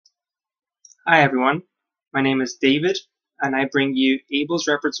Hi everyone, my name is David and I bring you Abel's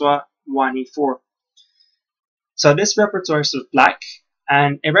Repertoire 1e4. So this repertoire is with black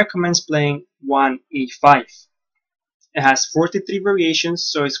and it recommends playing 1e5. It has 43 variations,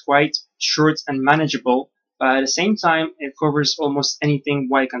 so it's quite short and manageable, but at the same time it covers almost anything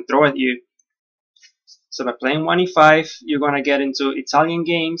white can throw at you. So by playing 1e5, you're going to get into Italian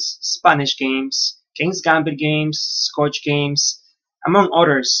games, Spanish games, King's Gambit games, Scotch games, among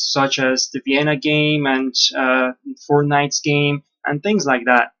others such as the Vienna game and Four Knights game and things like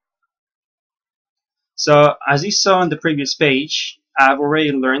that. So as you saw on the previous page, I've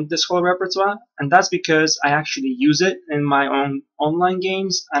already learned this whole repertoire, and that's because I actually use it in my own online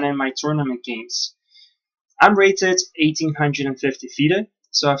games and in my tournament games. I'm rated 1850 FIDE,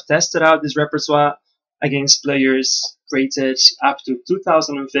 so I've tested out this repertoire against players rated up to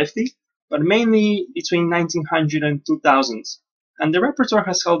 2050, but mainly between 1900 and 2000. And the repertoire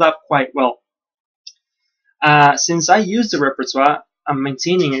has held up quite well. Since I use the repertoire, I'm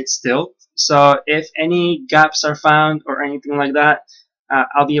maintaining it still, so if any gaps are found or anything like that,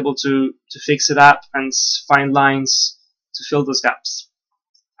 I'll be able to fix it up and find lines to fill those gaps.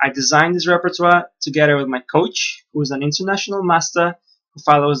 I designed this repertoire together with my coach, who is an international master who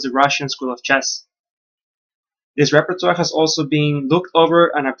follows the Russian School of Chess. This repertoire has also been looked over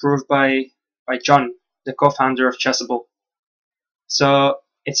and approved by John, the co-founder of Chessable. So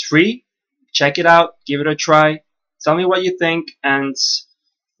it's free. Check it out, give it a try, tell me what you think, and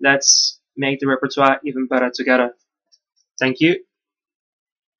let's make the repertoire even better together. Thank you.